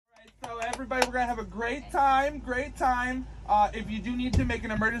everybody. We're going to have a great time, if you do need to make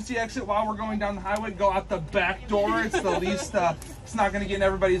an emergency exit while we're going down the highway, go out the back door. It's the least, it's not going to get in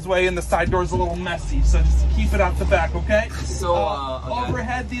everybody's way, and the side door's a little messy, so just keep it out the back, okay? So, okay.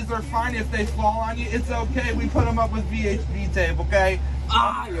 Overhead, these are fine. If they fall on you, it's okay. We put them up with VHB tape, okay? All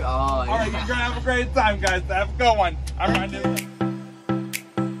right, you're going to have a great time, guys. Have a good one. I'm running.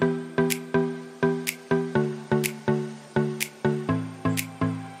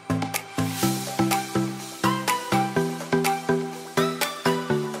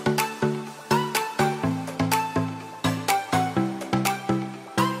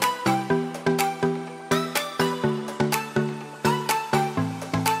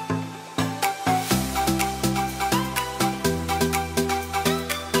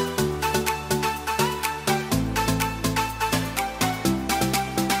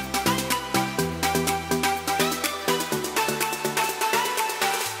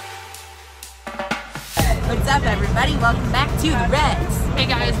 What's up, everybody? Welcome back to the Reds. Hey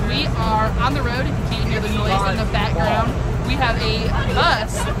guys, we are on the road. If you can't hear the noise in the background, we have a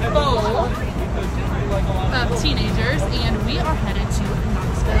bus full of teenagers, and we are headed to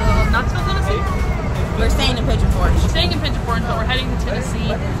Knoxville, Tennessee. We're staying in Pigeon Forge. We're staying in Pigeon Forge, but we're heading to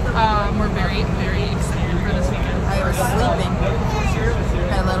Tennessee. We're very, very excited for this weekend. I was sleeping.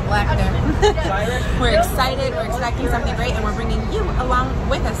 Got a little black there. We're excited. We're expecting something great, and we're bringing you along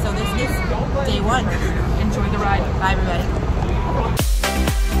with us. So this is day one. Enjoy the ride. Bye, everybody.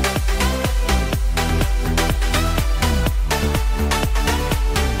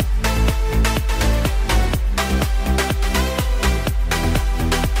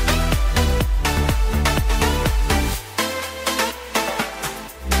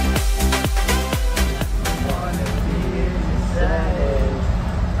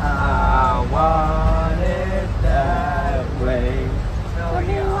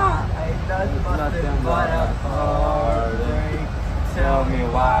 Nothing but a heartache. Tell me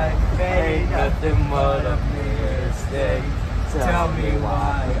why ain't nothing but a mistake. Tell me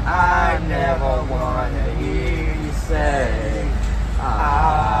why I never wanna hear you say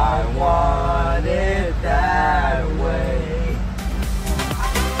I want it that way.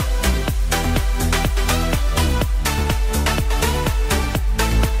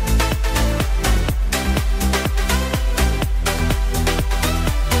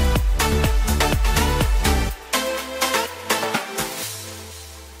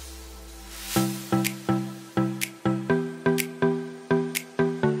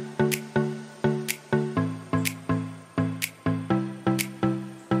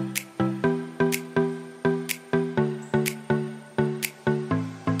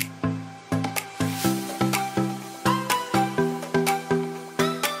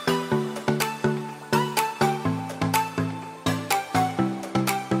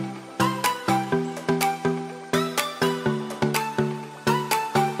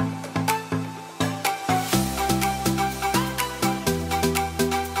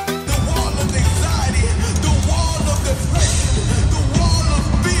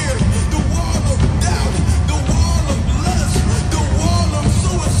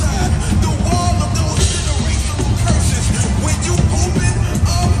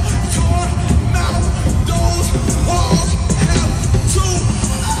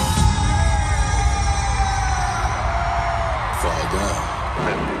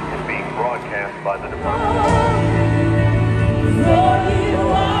 Is being broadcast by the department.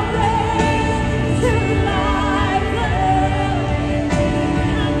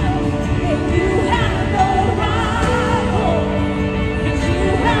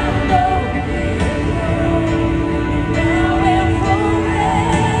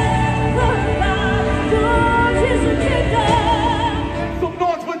 Some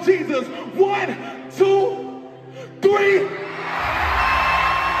noise for Jesus. 1, 2, 3.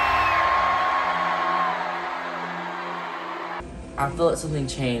 I feel like something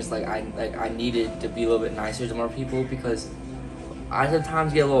changed. I needed to be a little bit nicer to more people because I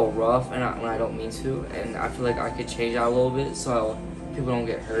sometimes get a little rough when I don't mean to, and I feel like I could change that a little bit so people don't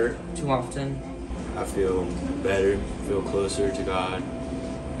get hurt too often. I feel better, feel closer to God.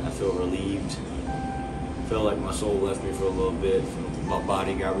 I feel relieved. I feel like my soul left me for a little bit. My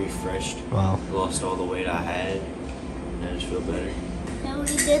body got refreshed. Wow. Lost all the weight I had, and I just feel better. So we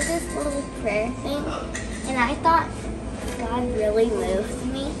did this little prayer thing, and I thought God really moved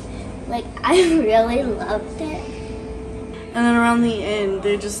me. Like, I really loved it. And then around the end,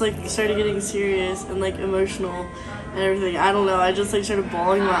 they just like started getting serious and like emotional and everything. I don't know, I just like started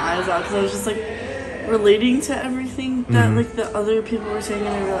bawling my eyes out because I was just like relating to everything that like the other people were saying,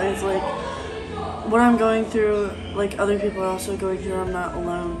 and I realized like what I'm going through, like other people are also going through. I'm not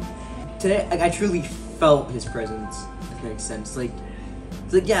alone. today, I truly felt his presence. If that makes sense. Like,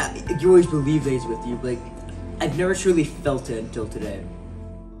 it's like, yeah, you always believe that he's with you, but like, I've never truly felt it until today.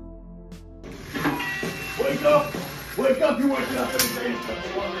 Wake up! Wake up! You're waking up in the same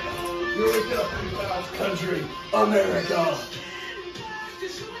country. You're waking up in God's country, America.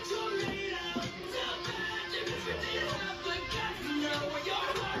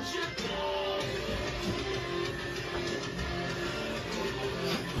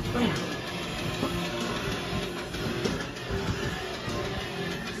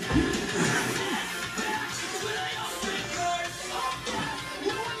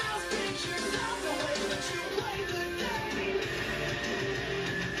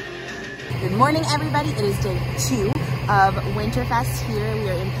 Good morning, everybody. It is day 2 of Winterfest here. We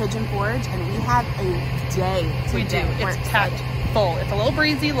are in Pigeon Forge, and we have a day today. We do. We're It's packed full. It's a little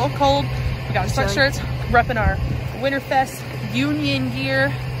breezy, a little cold. We got sweatshirts, repping our Winterfest Union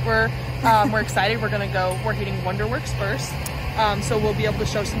gear. We're excited. We're hitting Wonderworks first. So we'll be able to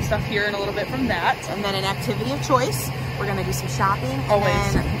show some stuff here in a little bit from that. And then an activity of choice. We're gonna do some shopping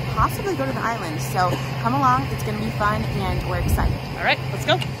Always. and possibly go to the island. So come along. It's gonna be fun, and we're excited. All right, let's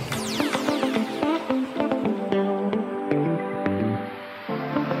go.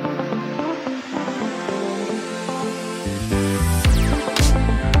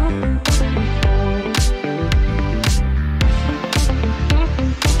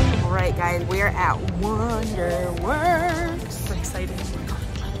 Guys, we are at Wonderworks. We're excited. We're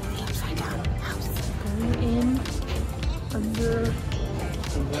going under the upside down house. Going in under.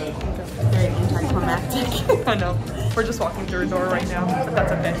 Very anticlimactic. I know. We're just walking through a door right now, but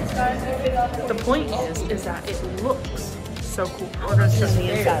that's okay. The point is that it looks so cool. We're gonna show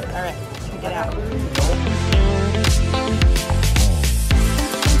you Inside. All right, check it out.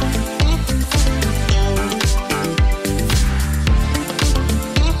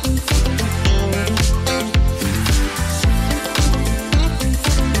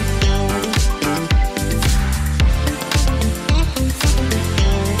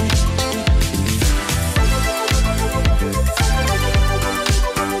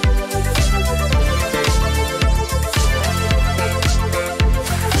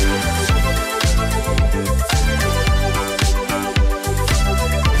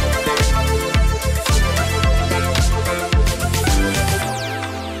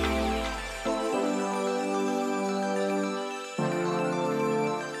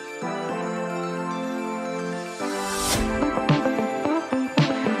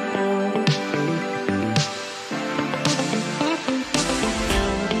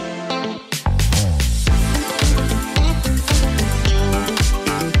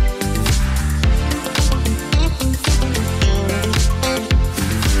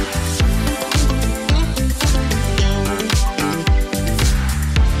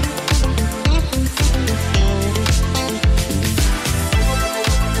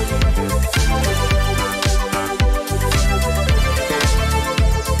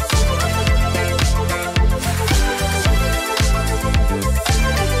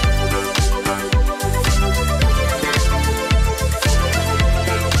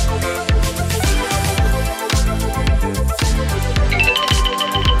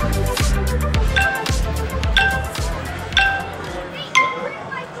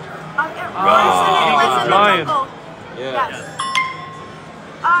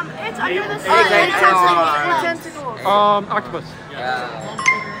 It's under the sea. Octopus. Yeah.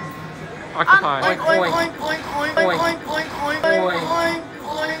 Octopi. Oink, oink, oink, oink, oink, oink, oink, oink, oink, oink,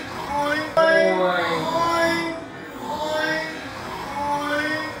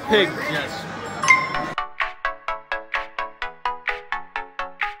 Pig. Yes.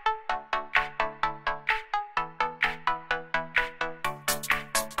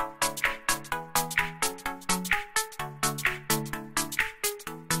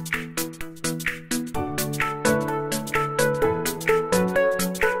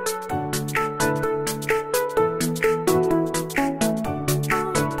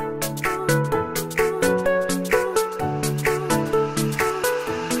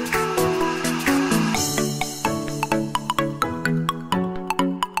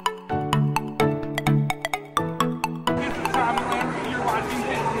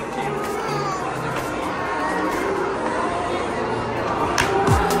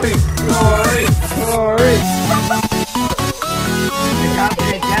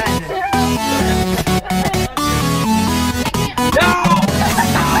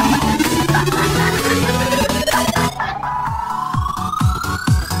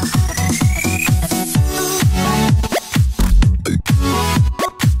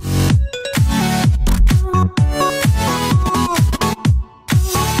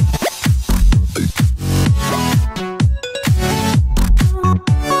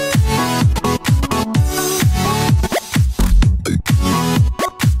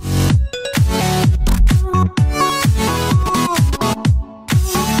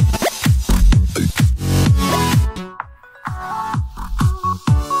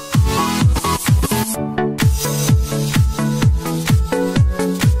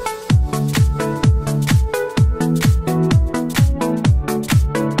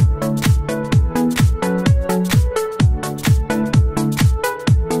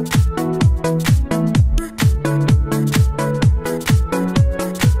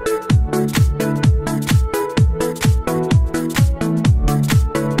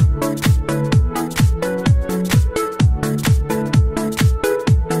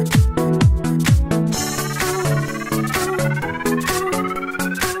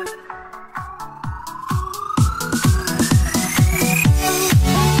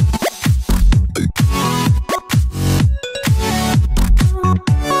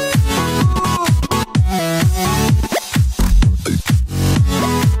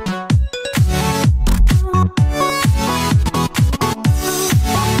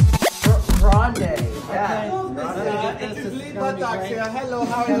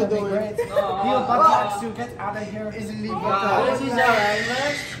 how are you doing? Your buttocks to get out of here easily. This is alright,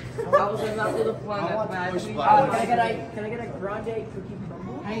 man. I was about to the planet. Can I get a grande cookie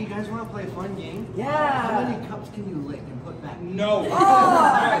crumble? Hey, you guys want to play a fun game? Yeah. How many cups can you lick and put back? No.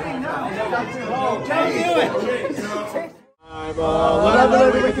 Oh, don't do it. I'm alive and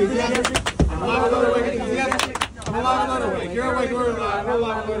awake enthusiastic. I'm alive and awake enthusiastic. I'm alive and awake. You're awake, we're alive. I'm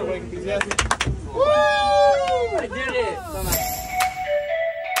alive and awake enthusiastic. Woo! I did it.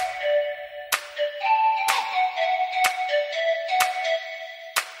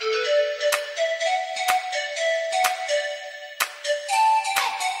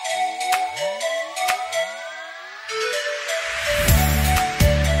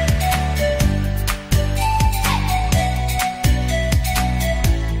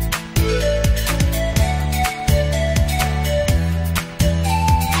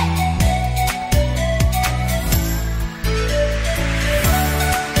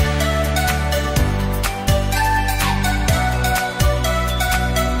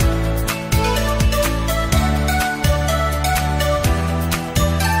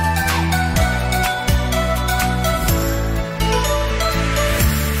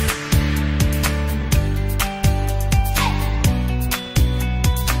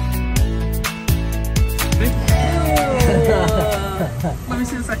 Let me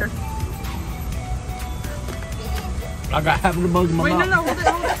see the sucker. I got half of the bug in my mouth. Wait, no, hold it.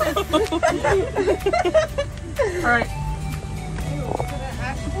 Alright.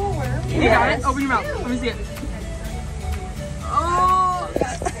 You got it? Open your mouth. Let me see it. Oh!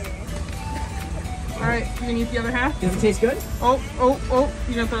 Alright, you gonna eat the other half? Does it taste good? Oh,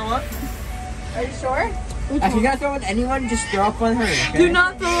 you gonna throw up? Are you sure? If you're gonna throw on anyone, just throw up on her. Okay? Do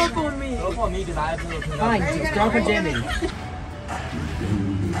not throw up on me. Throw up on me because I have no opinion. Fine, just throw up on Jamie.